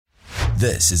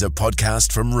This is a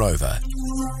podcast from Rover.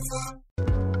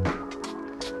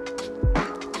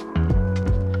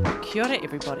 Kia ora,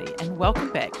 everybody, and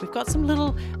welcome back. We've got some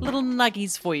little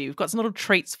nuggies for you. We've got some little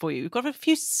treats for you. We've got a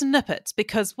few snippets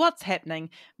because what's happening,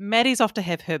 Maddie's off to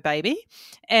have her baby,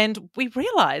 and we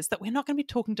realised that we're not going to be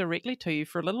talking directly to you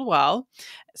for a little while.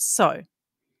 So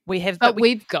we have...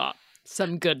 we've got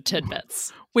some good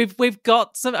tidbits. We've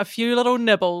got a few little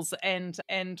nibbles, and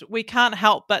we can't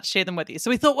help but share them with you.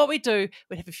 So we thought what we'd do,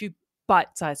 we'd have a few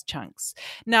bite-sized chunks.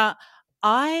 Now,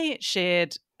 I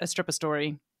shared a stripper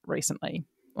story recently.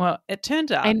 Well, it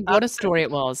turned out... And what a story it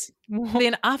was.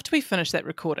 Then after we finished that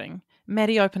recording,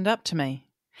 Maddie opened up to me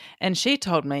and she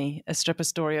told me a stripper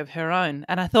story of her own.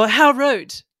 And I thought, how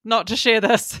rude not to share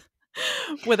this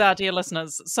with our dear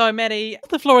listeners. So, Maddie,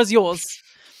 the floor is yours.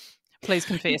 Please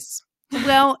confess.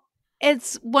 Well,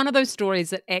 it's one of those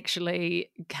stories that actually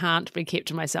can't be kept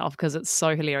to myself because it's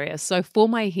so hilarious. So for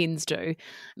my hens do,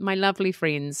 my lovely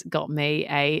friends got me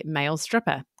a male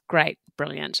stripper. Great.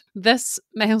 Brilliant. This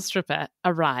male stripper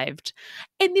arrived,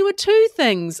 and there were two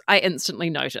things I instantly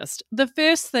noticed. The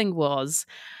first thing was,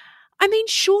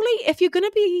 surely if you're going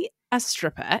to be a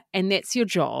stripper and that's your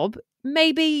job,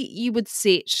 maybe you would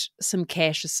set some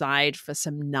cash aside for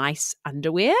some nice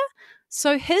underwear.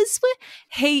 So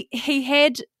he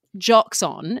had jocks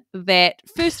on that,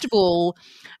 first of all,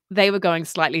 they were going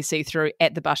slightly see-through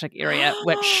at the buttock area,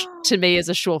 which to me is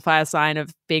a surefire sign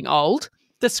of being old.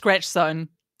 The scratch zone.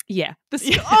 Yeah. The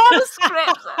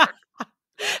scratch zone.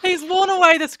 He's worn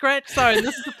away the scratch zone.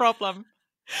 This is the problem.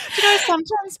 Do you know,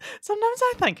 sometimes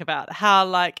I think about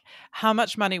how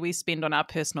much money we spend on our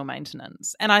personal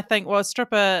maintenance. And I think, well, a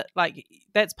stripper,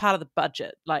 that's part of the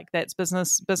budget. That's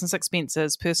business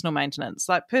expenses, personal maintenance.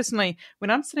 Personally, when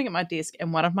I'm sitting at my desk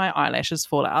and one of my eyelashes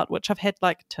fall out, which I've had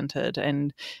tinted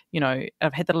and,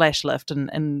 I've had the lash lift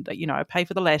and I pay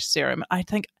for the lash serum, I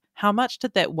think, how much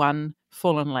did that one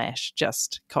fallen lash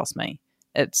just cost me?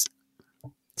 It's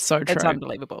so true. It's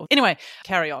unbelievable. Anyway,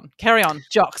 carry on.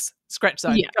 Jocks, scratch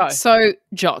zone. Yeah. Go. So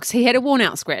jocks, he had a worn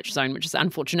out scratch zone, which is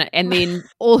unfortunate. And then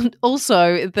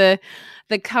also the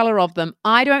colour of them,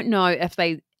 I don't know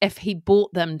if he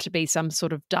bought them to be some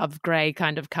sort of dove grey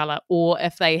kind of colour, or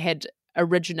if they had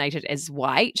originated as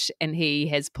white and he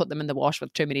has put them in the wash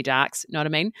with too many darks. Know what I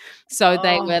mean? So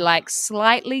they were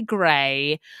slightly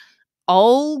grey,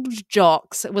 old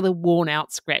jocks with a worn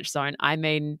out scratch zone.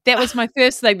 That was my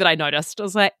first thing that I noticed. I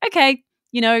was like, okay,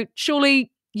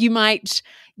 surely you might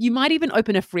even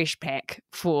open a fresh pack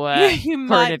for an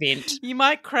event. You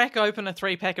might crack open a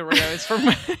 3-pack of Rios from,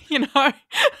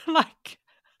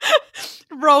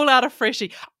 roll out a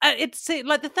freshie. It's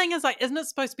the thing is, isn't it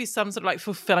supposed to be some sort of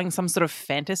fulfilling some sort of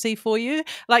fantasy for you?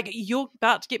 You're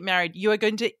about to get married. You are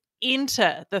going to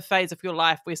enter the phase of your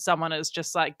life where someone is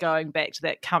just going back to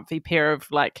that comfy pair of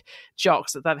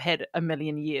jocks that they've had a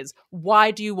million years.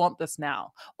 Why do you want this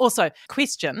now? Also,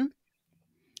 question,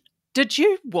 did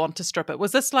you want to strip it?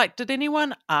 Was this did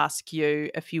anyone ask you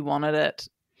if you wanted it?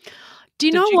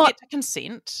 Did you get to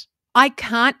consent? I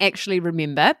can't actually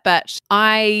remember, but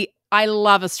I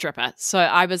love a stripper. So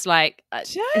I was like,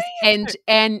 and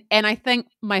I think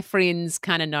my friends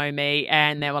kind of know me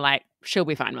and they were like, she'll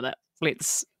be fine with it.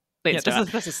 Let's do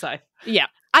it. This is safe. Yeah.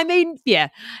 Yeah.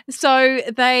 So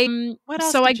they,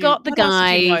 I got the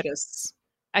guy. Did you notice?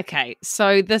 Okay.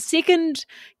 So the second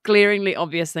glaringly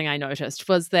obvious thing I noticed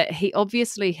was that he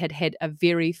obviously had a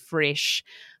very fresh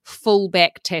full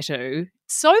back tattoo.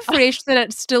 So fresh that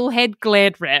it still had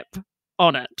Glad wrap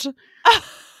on it.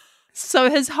 So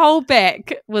his whole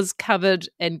back was covered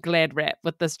in Glad wrap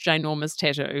with this ginormous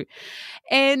tattoo.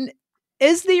 And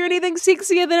is there anything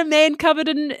sexier than a man covered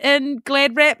in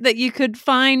Glad wrap that you could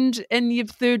find in your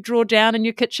third drawer down in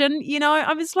your kitchen?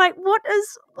 I was like, what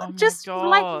is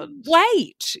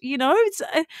wait,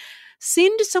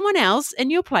 send someone else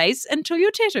in your place until your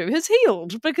tattoo has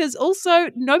healed, because also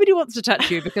nobody wants to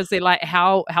touch you because they're like,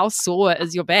 how sore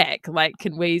is your back?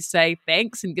 Can we say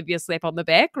thanks and give you a slap on the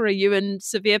back, or are you in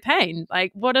severe pain?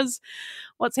 What's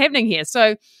happening here?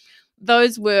 So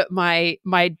those were my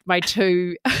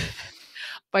two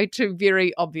by two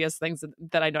very obvious things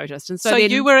that I noticed. And so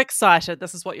then, you were excited.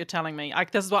 This is what you're telling me.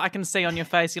 This is what I can see on your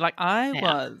face. You're like, I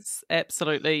was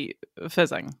absolutely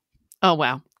fizzing. Oh,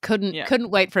 wow.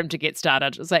 Couldn't wait for him to get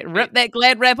started. It was like, rip that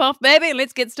glad wrap off, baby,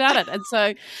 let's get started. And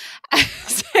so,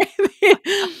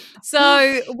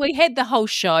 so we had the whole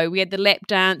show. We had the lap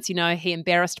dance. He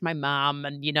embarrassed my mum,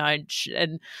 and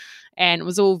and it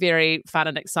was all very fun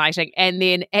and exciting. And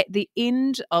then at the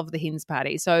end of the hens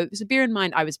party, so bear in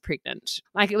mind I was pregnant.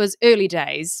 Like, it was early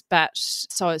days, but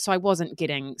so I wasn't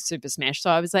getting super smashed. So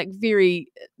I was like very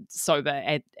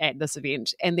sober at this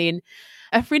event. And then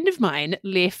a friend of mine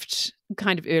left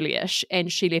kind of early-ish,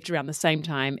 and she left around the same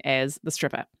time as the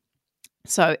stripper.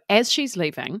 So as she's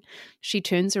leaving, she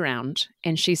turns around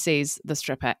and she sees the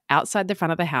stripper outside the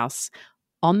front of the house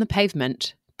on the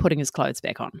pavement, putting his clothes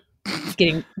back on,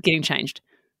 getting changed.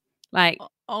 Like,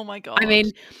 oh my God. I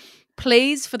mean,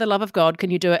 please, for the love of God,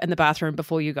 can you do it in the bathroom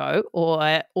before you go?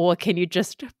 Or can you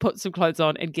just put some clothes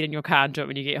on and get in your car and do it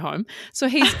when you get home? So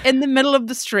he's in the middle of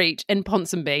the street in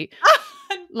Ponsonby.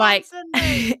 Like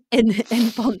in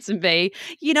Ponsonby,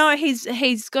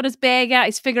 he's got his bag out,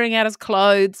 he's figuring out his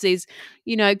clothes, he's,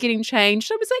 getting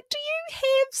changed. I was like, do you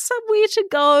have somewhere to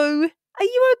go? Are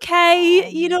you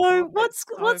okay?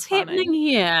 What's happening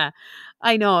here?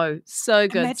 I know, so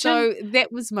good. Imagine, so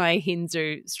that was my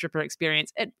Henzu stripper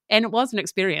experience, and it was an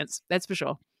experience, that's for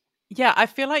sure. Yeah, I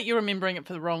feel like you're remembering it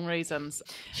for the wrong reasons.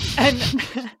 And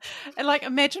like,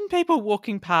 imagine people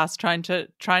walking past trying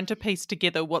to piece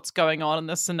together what's going on in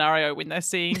this scenario when they're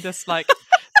seeing this, like,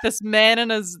 this man in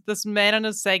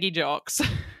his saggy jocks.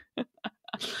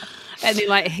 And they're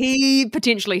like, he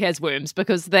potentially has worms,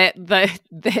 because the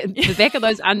back of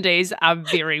those undies are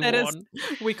very worn.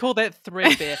 We call that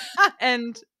threadbare.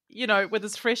 And with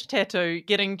his fresh tattoo,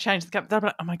 getting changed the cup. They're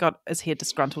like, oh my God, is he a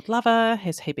disgruntled lover?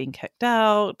 Has he been kicked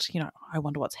out? I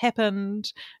wonder what's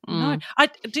happened. No,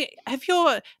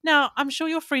 now I'm sure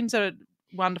your friends are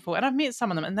wonderful, and I've met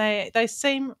some of them, and they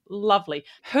seem lovely.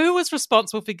 Who was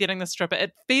responsible for getting the stripper?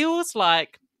 It feels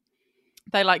like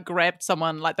they like grabbed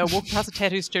someone, like they were walking past a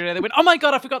tattoo studio. They went, oh my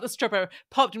God, I forgot the stripper.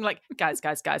 Popped him, like, guys,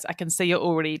 I can see you're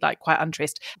already like quite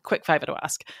undressed. Quick favor to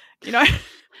ask,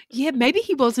 Yeah, maybe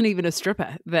he wasn't even a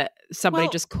stripper, that somebody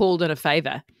just called in a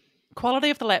favor. Quality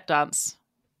of the lap dance.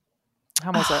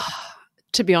 How was it?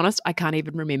 To be honest, I can't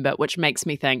even remember, which makes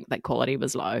me think that quality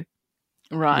was low.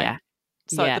 Right. Yeah.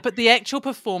 So, yeah. But the actual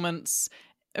performance,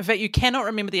 in fact, you cannot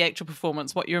remember the actual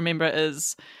performance. What you remember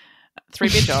is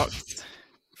three-bed jocks,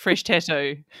 fresh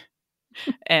tattoo,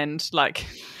 and like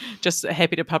just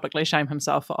happy to publicly shame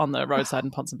himself on the roadside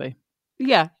in Ponsonby.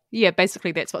 Yeah,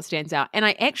 basically that's what stands out. And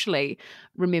I actually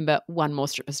remember one more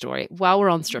stripper story. While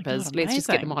we're on strippers, God, let's just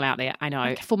get them all out there. I know.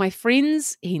 Okay. For my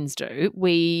friends hens do,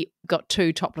 we got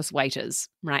 2 topless waiters,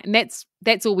 right? And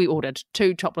that's all we ordered,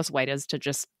 2 topless waiters to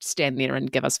just stand there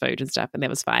and give us food and stuff, and that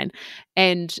was fine.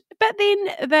 But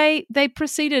then they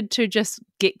proceeded to just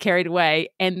get carried away,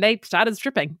 and they started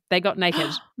stripping. They got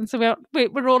naked. And so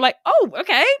we're all like, oh,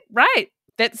 okay, right.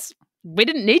 We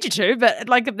didn't need you to, but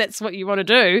like, if that's what you want to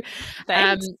do.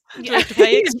 Thanks. Do you have to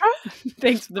pay extra?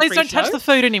 Thanks for the Please free don't show. touch the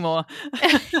food anymore.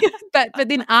 But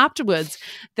then afterwards,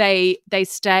 they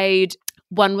stayed.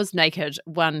 One was naked.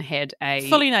 One had a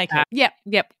fully naked.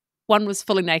 Yep. One was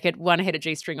fully naked. One had a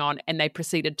G-string on, and they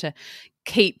proceeded to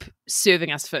keep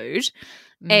serving us food.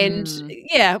 And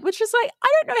which was like,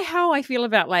 I don't know how I feel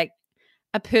about like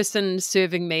a person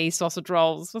serving me sausage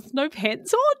rolls with no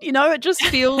pants on. It just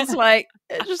feels like,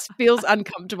 it just feels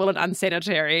uncomfortable and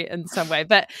unsanitary in some way.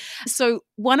 But so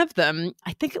one of them,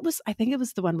 I think it was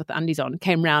the one with the undies on,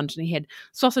 came round and he had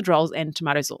sausage rolls and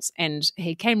tomato sauce. And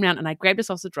he came round and I grabbed a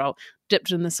sausage roll, dipped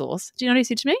it in the sauce. Do you know what he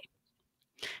said to me?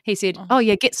 He said, oh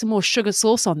yeah, get some more sugar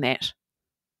sauce on that.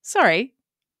 Sorry,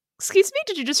 excuse me,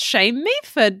 did you just shame me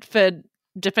for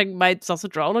dipping my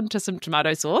sausage roll into some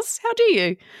tomato sauce? How do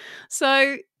you?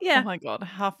 So yeah. Oh my God,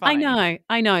 how funny.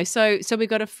 I know. So we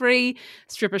got a free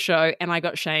stripper show, and I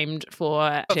got shamed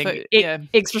for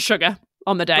extra sugar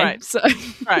on the day. Right. So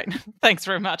right. Thanks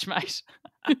very much, mate.